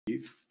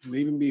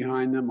leaving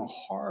behind them a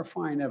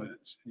horrifying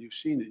evidence. And you've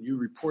seen it, you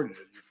reported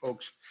it, you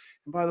folks.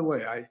 And by the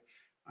way, I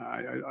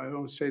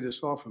don't say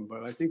this often,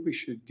 but I think we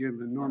should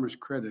give enormous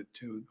credit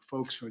to the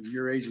folks with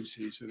your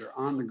agencies that are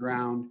on the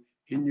ground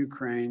in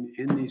Ukraine,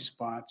 in these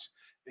spots,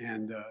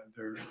 and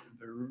they're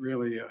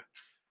really.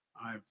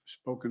 I've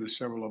spoken to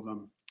several of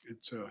them.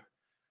 It's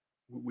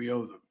we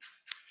owe them.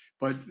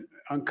 But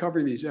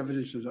uncovering these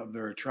evidences of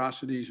their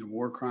atrocities and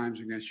war crimes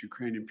against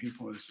Ukrainian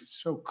people is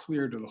so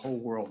clear to the whole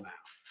world now.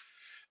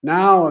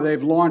 Now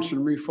they've launched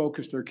and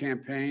refocused their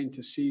campaign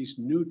to seize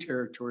new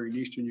territory in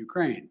eastern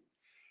Ukraine.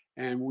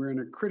 And we're in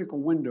a critical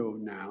window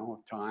now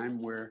of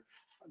time where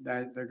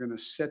that they're going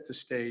to set the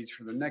stage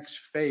for the next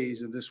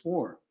phase of this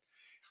war.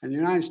 And the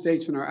United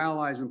States and our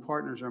allies and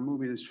partners are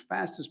moving as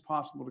fast as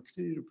possible to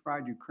continue to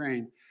provide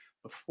Ukraine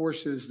the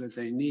forces that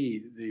they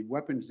need, the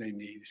weapons they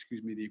need,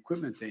 excuse me, the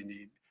equipment they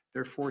need,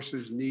 their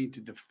forces need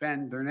to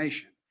defend their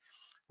nation.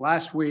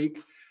 Last week,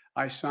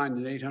 I signed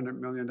an $800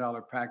 million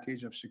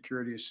package of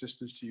security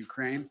assistance to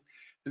Ukraine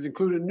that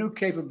included new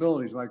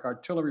capabilities like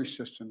artillery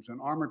systems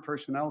and armored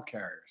personnel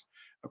carriers,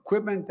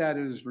 equipment that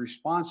is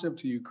responsive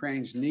to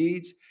Ukraine's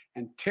needs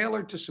and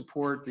tailored to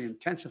support the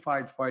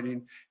intensified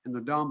fighting in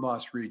the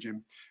Donbass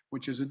region,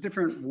 which is a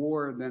different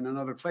war than in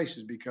other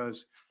places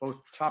because both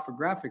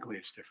topographically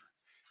it's different.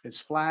 It's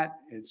flat,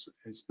 it's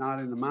not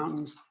in the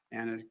mountains,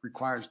 and it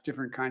requires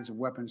different kinds of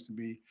weapons to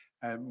be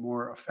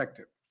more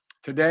effective.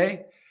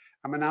 Today,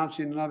 I'm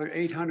announcing another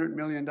 $800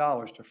 million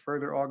to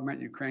further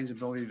augment Ukraine's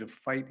ability to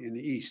fight in the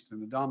east,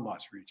 in the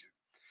Donbass region.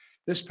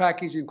 This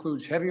package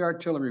includes heavy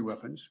artillery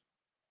weapons,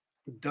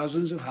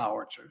 dozens of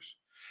howitzers,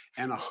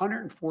 and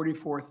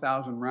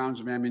 144,000 rounds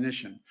of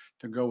ammunition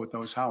to go with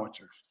those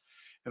howitzers.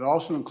 It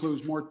also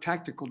includes more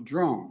tactical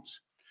drones.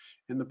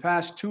 In the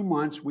past 2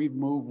 months, we've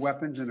moved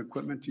weapons and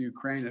equipment to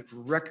Ukraine at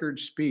record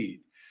speed.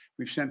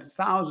 We've sent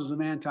thousands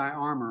of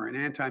anti-armor and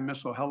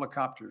anti-missile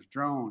helicopters,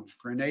 drones,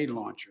 grenade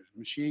launchers,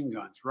 machine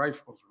guns,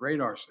 rifles,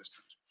 radar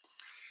systems.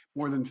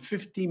 More than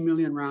 50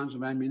 million rounds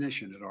of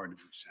ammunition had already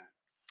been sent.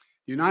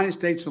 The United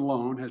States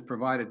alone has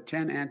provided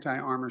 10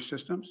 anti-armor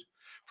systems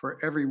for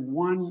every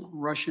one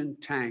Russian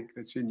tank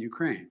that's in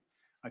Ukraine,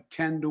 a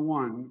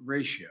 10-to-1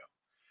 ratio.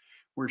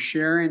 We're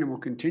sharing and will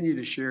continue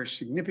to share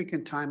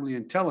significant timely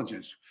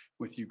intelligence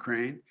with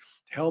Ukraine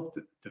to help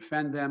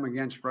defend them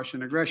against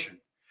Russian aggression.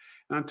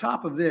 And on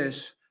top of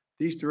this,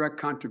 these direct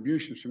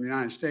contributions from the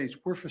United States,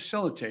 we're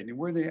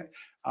the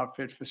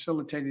outfit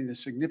facilitating the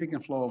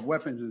significant flow of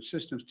weapons and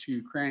systems to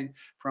Ukraine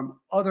from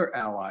other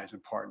allies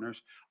and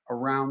partners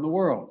around the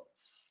world,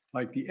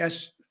 like the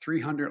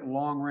S-300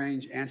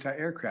 long-range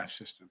anti-aircraft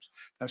systems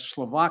that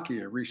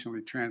Slovakia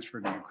recently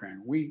transferred to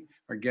Ukraine. We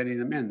are getting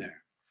them in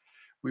there.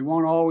 We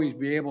won't always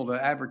be able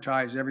to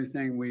advertise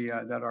everything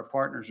that our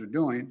partners are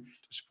doing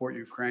to support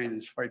Ukraine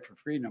and fight for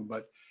freedom,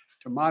 but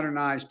to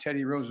modernize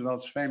Teddy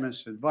Roosevelt's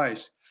famous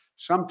advice,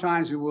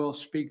 sometimes we will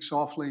speak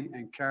softly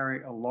and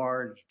carry a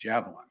large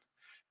javelin,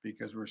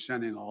 because we're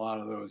sending a lot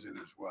of those in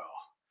as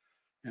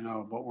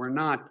well. But we're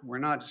not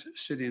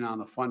sitting on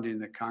the funding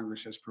that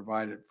Congress has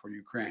provided for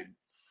Ukraine.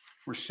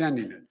 We're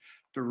sending it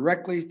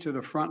directly to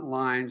the front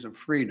lines of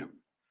freedom,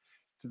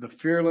 to the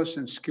fearless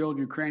and skilled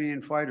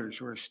Ukrainian fighters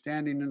who are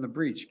standing in the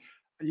breach.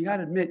 You got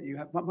to admit,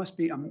 must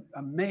be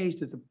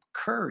amazed at the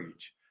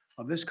courage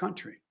of this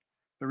country,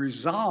 the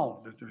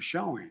resolve that they're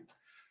showing,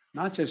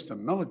 not just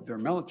their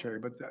military,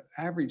 but the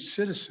average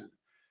citizen,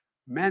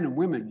 men and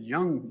women,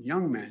 young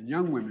men,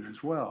 young women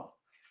as well.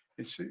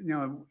 It's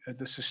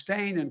the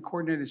sustained and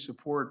coordinated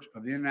support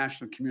of the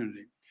international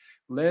community,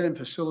 led and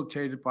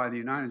facilitated by the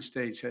United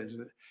States,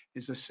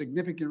 is a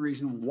significant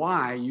reason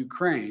why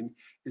Ukraine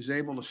is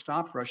able to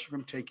stop Russia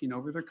from taking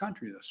over their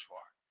country thus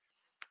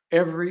far.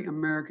 Every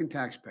American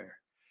taxpayer,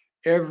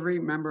 every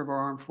member of our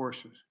armed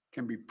forces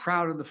can be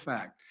proud of the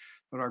fact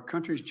that our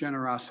country's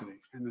generosity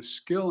and the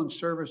skill and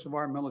service of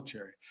our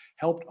military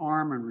helped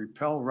arm and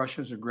repel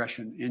Russia's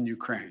aggression in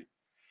Ukraine,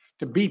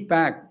 to beat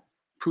back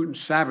Putin's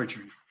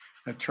savagery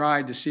that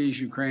tried to seize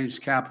Ukraine's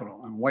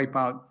capital and wipe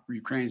out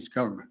Ukraine's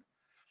government.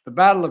 The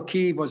Battle of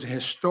Kyiv was a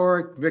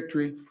historic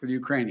victory for the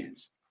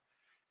Ukrainians.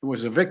 It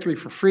was a victory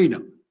for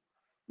freedom,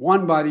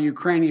 won by the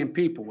Ukrainian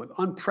people with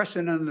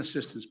unprecedented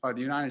assistance by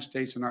the United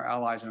States and our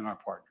allies and our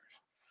partners.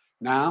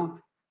 Now,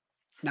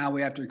 now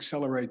we have to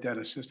accelerate that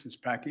assistance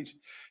package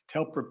to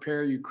help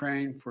prepare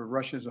Ukraine for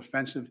Russia's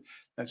offensive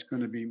that's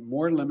going to be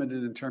more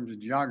limited in terms of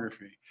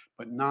geography,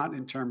 but not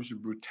in terms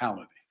of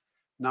brutality.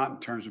 Not in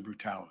terms of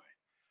brutality.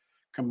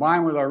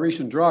 Combined with our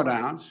recent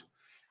drawdowns,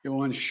 it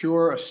will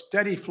ensure a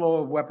steady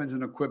flow of weapons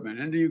and equipment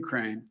into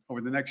Ukraine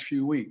over the next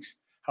few weeks.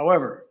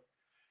 However,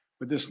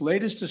 with this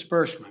latest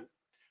disbursement,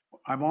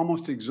 I've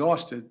almost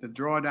exhausted the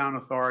drawdown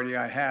authority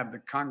I have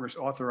that Congress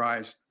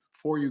authorized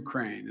for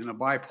Ukraine in a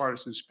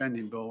bipartisan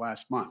spending bill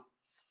last month.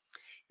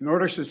 In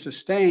order to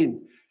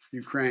sustain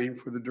Ukraine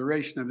for the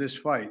duration of this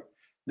fight,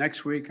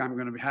 next week I'm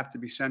going to have to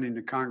be sending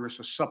to Congress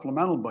a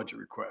supplemental budget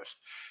request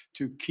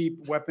to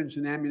keep weapons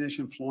and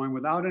ammunition flowing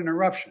without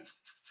interruption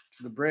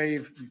to the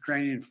brave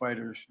Ukrainian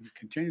fighters and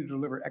continue to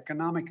deliver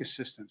economic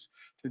assistance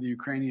to the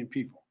Ukrainian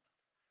people.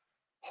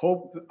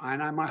 Hope,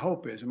 and my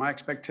hope is, and my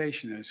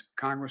expectation is,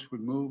 Congress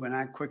would move and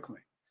act quickly.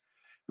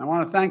 And I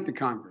want to thank the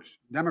Congress,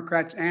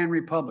 Democrats and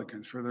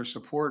Republicans, for their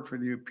support for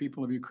the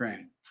people of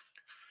Ukraine.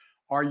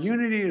 Our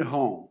unity at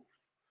home,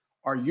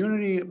 our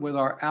unity with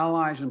our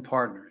allies and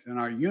partners, and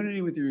our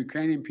unity with the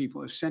Ukrainian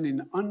people is sending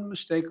an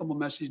unmistakable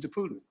message to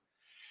Putin.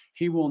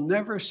 He will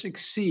never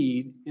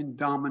succeed in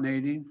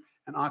dominating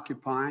and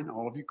occupying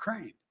all of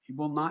Ukraine. He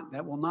will not,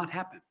 that will not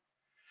happen.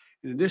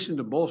 In addition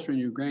to bolstering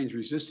Ukraine's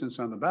resistance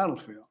on the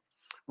battlefield,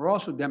 we're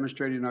also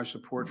demonstrating our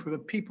support for the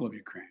people of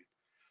Ukraine.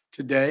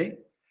 Today,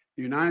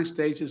 the United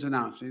States is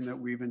announcing that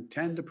we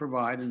intend to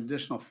provide an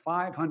additional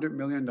 $500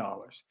 million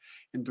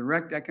in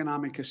direct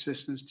economic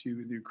assistance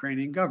to the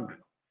Ukrainian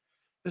government.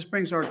 This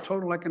brings our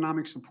total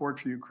economic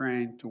support for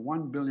Ukraine to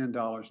 $1 billion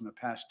in the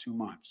past 2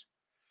 months.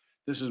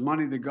 This is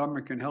money the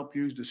government can help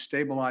use to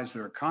stabilize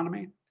their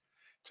economy,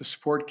 to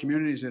support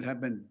communities that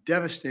have been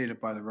devastated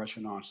by the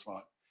Russian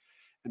onslaught,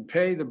 and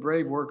pay the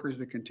brave workers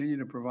that continue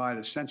to provide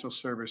essential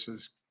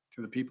services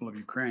to the people of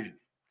Ukraine.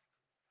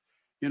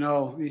 You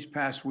know, these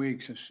past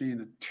weeks have seen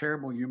the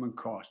terrible human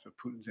cost of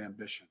Putin's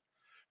ambition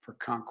for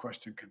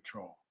conquest and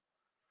control.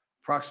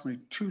 Approximately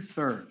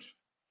two-thirds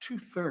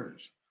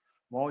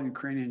of all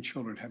Ukrainian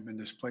children have been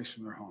displaced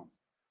from their home.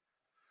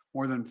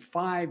 More than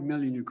 5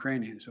 million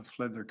Ukrainians have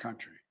fled their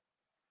country.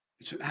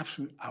 It's an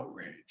absolute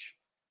outrage.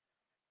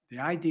 The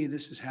idea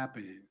this is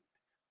happening,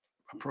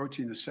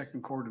 approaching the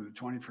second quarter of the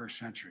 21st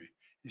century,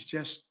 is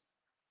just.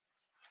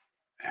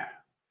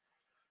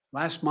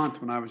 Last month,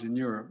 when I was in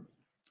Europe,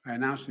 I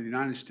announced that the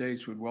United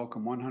States would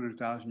welcome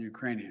 100,000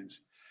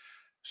 Ukrainians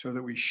so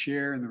that we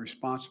share in the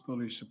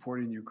responsibility of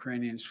supporting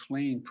Ukrainians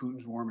fleeing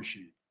Putin's war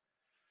machine.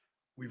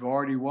 We've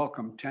already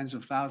welcomed tens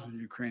of thousands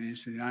of Ukrainians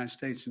to the United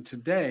States, and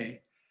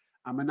today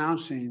I'm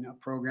announcing a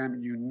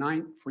program,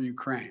 Unite for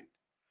Ukraine,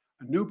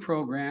 a new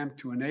program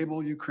to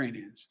enable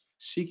Ukrainians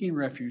seeking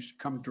refuge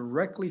to come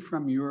directly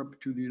from Europe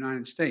to the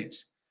United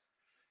States.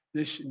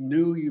 This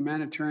new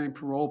humanitarian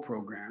parole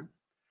program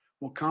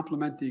will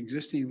complement the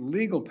existing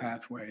legal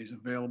pathways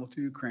available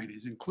to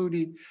Ukrainians,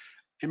 including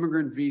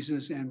immigrant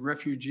visas and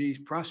refugees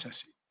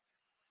processing.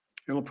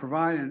 It will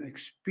provide an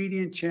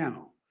expedient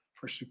channel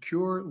for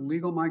secure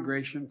legal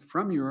migration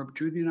from Europe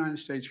to the United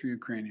States for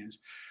Ukrainians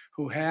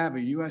who have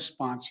a U.S.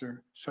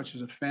 sponsor, such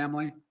as a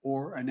family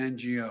or an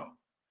NGO.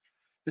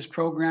 This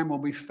program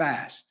will be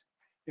fast,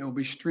 it will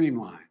be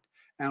streamlined,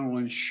 and will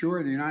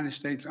ensure the United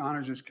States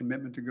honors its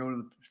commitment to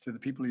go to the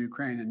people of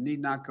Ukraine and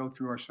need not go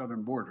through our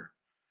southern border.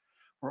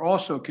 We're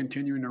also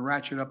continuing to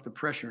ratchet up the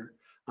pressure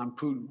on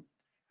Putin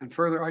and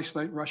further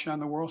isolate Russia on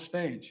the world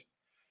stage.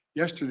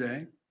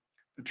 Yesterday,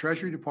 the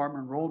Treasury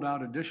Department rolled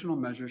out additional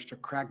measures to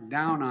crack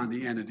down on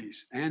the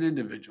entities and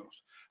individuals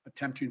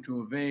attempting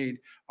to evade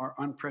our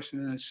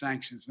unprecedented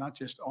sanctions, not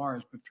just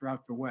ours, but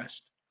throughout the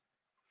West.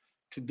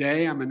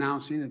 Today, I'm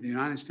announcing that the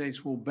United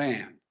States will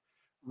ban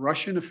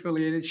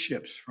Russian-affiliated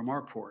ships from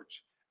our ports,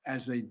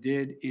 as they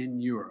did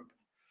in Europe.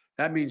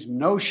 That means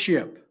no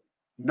ship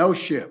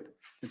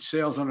that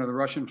sails under the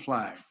Russian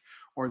flag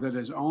or that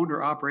is owned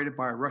or operated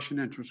by a Russian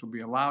interest will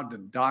be allowed to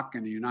dock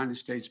in the United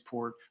States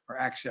port or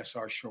access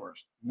our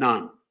shores.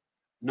 None.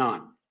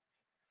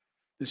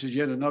 This is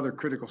yet another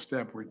critical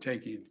step we're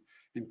taking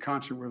in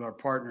concert with our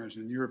partners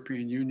in the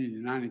European Union, the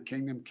United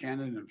Kingdom,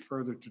 Canada, and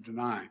further to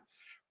deny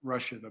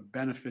Russia the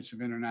benefits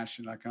of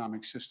international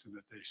economic system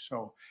that they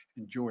so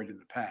enjoyed in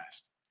the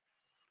past.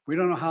 We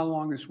don't know how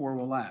long this war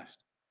will last,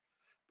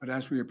 but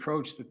as we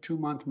approach the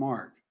 2-month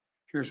mark,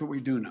 here's what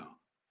we do know.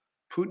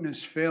 Putin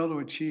has failed to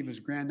achieve his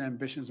grand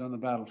ambitions on the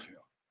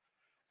battlefield.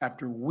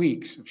 After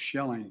weeks of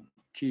shelling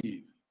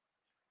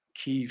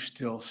Kyiv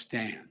still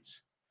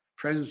stands.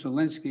 President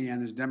Zelensky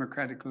and his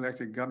democratically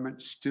elected government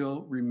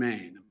still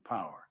remain in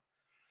power.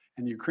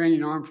 And the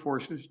Ukrainian armed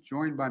forces,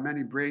 joined by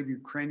many brave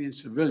Ukrainian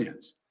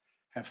civilians,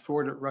 have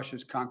thwarted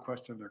Russia's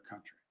conquest of their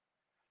country.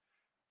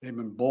 They've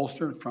been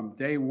bolstered from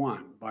day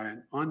one by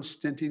an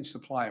unstinting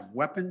supply of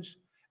weapons,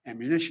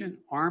 ammunition,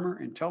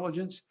 armor,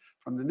 intelligence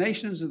from the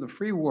nations of the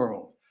free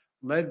world,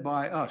 led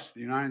by us, the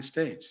United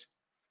States.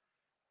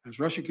 As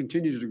Russia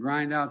continues to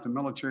grind out the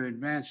military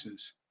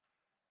advances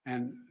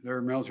and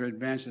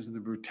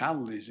the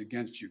brutalities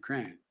against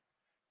Ukraine,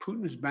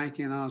 Putin is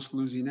banking on us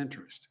losing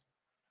interest.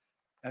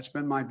 That's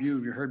been my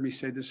view. You heard me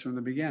say this from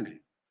the beginning.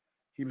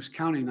 He was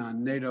counting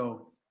on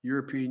NATO,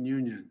 European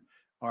Union,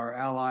 our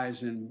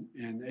allies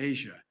in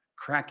Asia,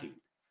 cracking,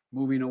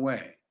 moving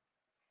away.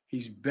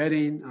 He's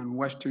betting on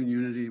Western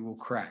unity will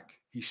crack.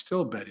 He's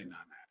still betting on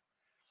that.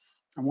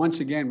 And once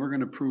again, we're going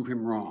to prove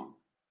him wrong.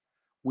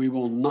 We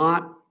will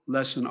not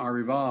lessen our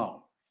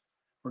resolve.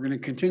 We're going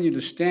to continue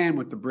to stand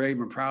with the brave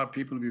and proud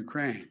people of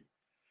Ukraine.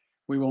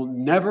 We will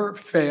never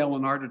fail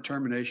in our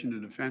determination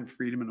to defend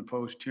freedom and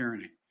oppose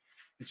tyranny.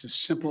 It's as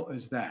simple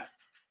as that.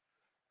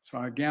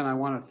 So again, I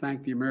want to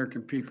thank the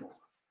American people.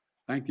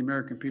 Thank the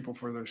American people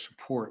for their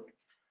support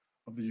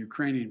of the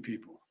Ukrainian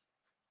people.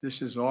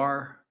 This is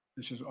our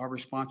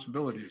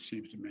responsibility, it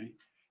seems to me,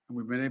 and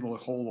we've been able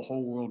to hold the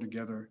whole world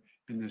together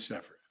in this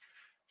effort.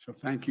 So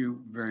thank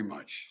you very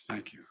much.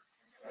 Thank you.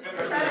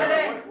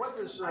 What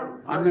does,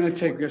 I'm going to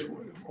take this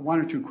one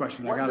or two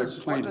questions. I got a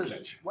plane to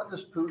catch. what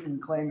does Putin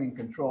claiming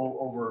control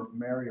over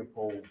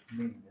Mariupol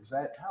mean?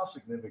 How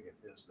significant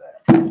is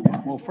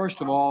that? Well,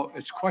 first of all,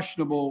 it's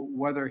questionable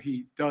whether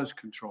he does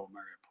control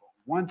Mariupol.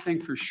 One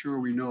thing for sure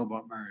we know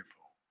about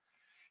Mariupol,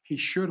 he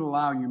should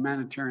allow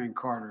humanitarian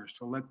corridors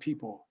to let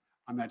people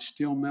on that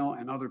steel mill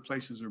and other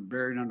places that are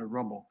buried under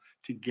rubble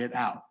to get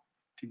out,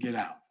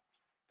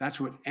 That's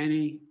what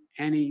any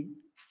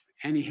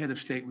head of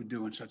state would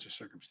do in such a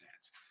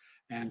circumstance.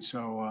 And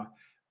so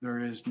there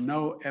is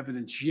no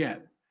evidence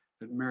yet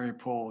that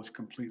Mariupol is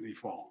completely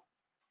fallen.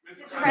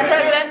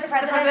 Mr.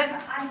 President,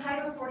 On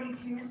Title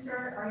 42,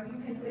 sir, are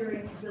you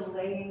considering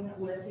delaying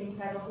lifting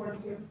Title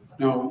 42?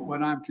 No,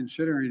 what I'm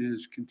considering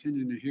is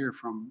continuing to hear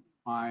from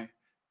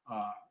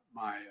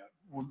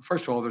well,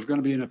 first of all, there's going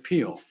to be an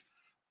appeal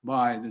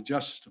by the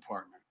Justice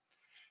Department,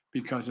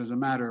 because as a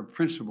matter of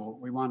principle,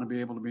 we want to be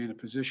able to be in a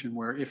position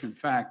where if in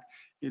fact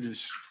it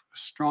is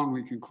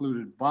strongly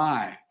concluded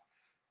by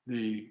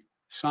the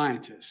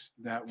scientists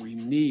that we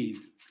need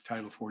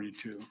Title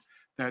 42,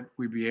 that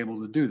we be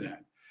able to do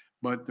that.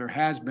 But there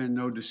has been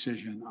no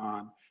decision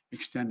on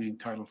extending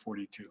Title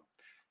 42.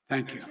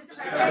 Thank you.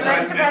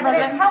 Mr.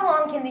 President, how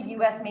long can the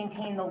U.S.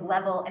 maintain the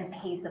level and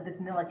pace of this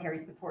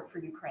military support for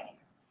Ukraine?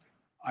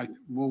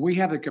 Well, we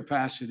have the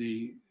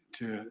capacity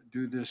to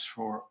do this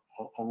for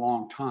a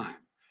long time.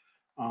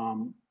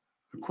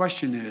 The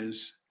question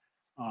is,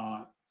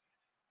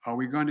 are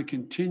we going to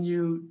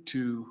continue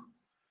to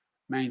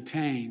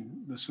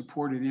maintain the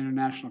support of the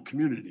international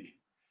community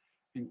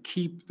and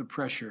keep the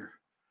pressure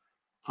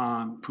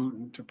on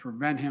Putin to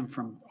prevent him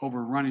from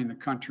overrunning the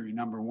country,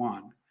 number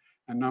one,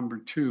 and number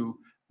two,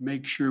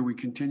 make sure we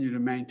continue to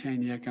maintain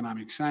the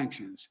economic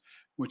sanctions,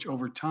 which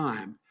over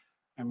time,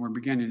 and we're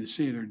beginning to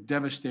see it, are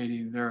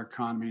devastating their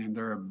economy and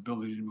their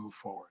ability to move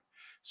forward.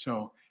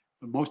 So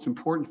the most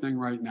important thing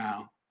right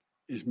now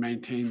is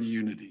maintain the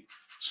unity.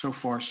 So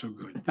far, so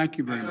good. Thank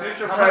you very much.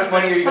 How much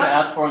money are you going to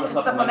ask for in the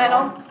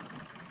supplemental?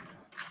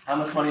 How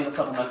much money in the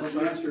supplemental?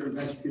 The answer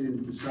that's being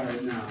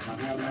decided now.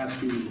 I'm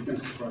asking the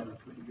Defense Department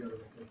to put together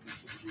a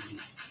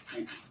business.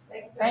 Thank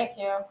you. Thank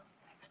you.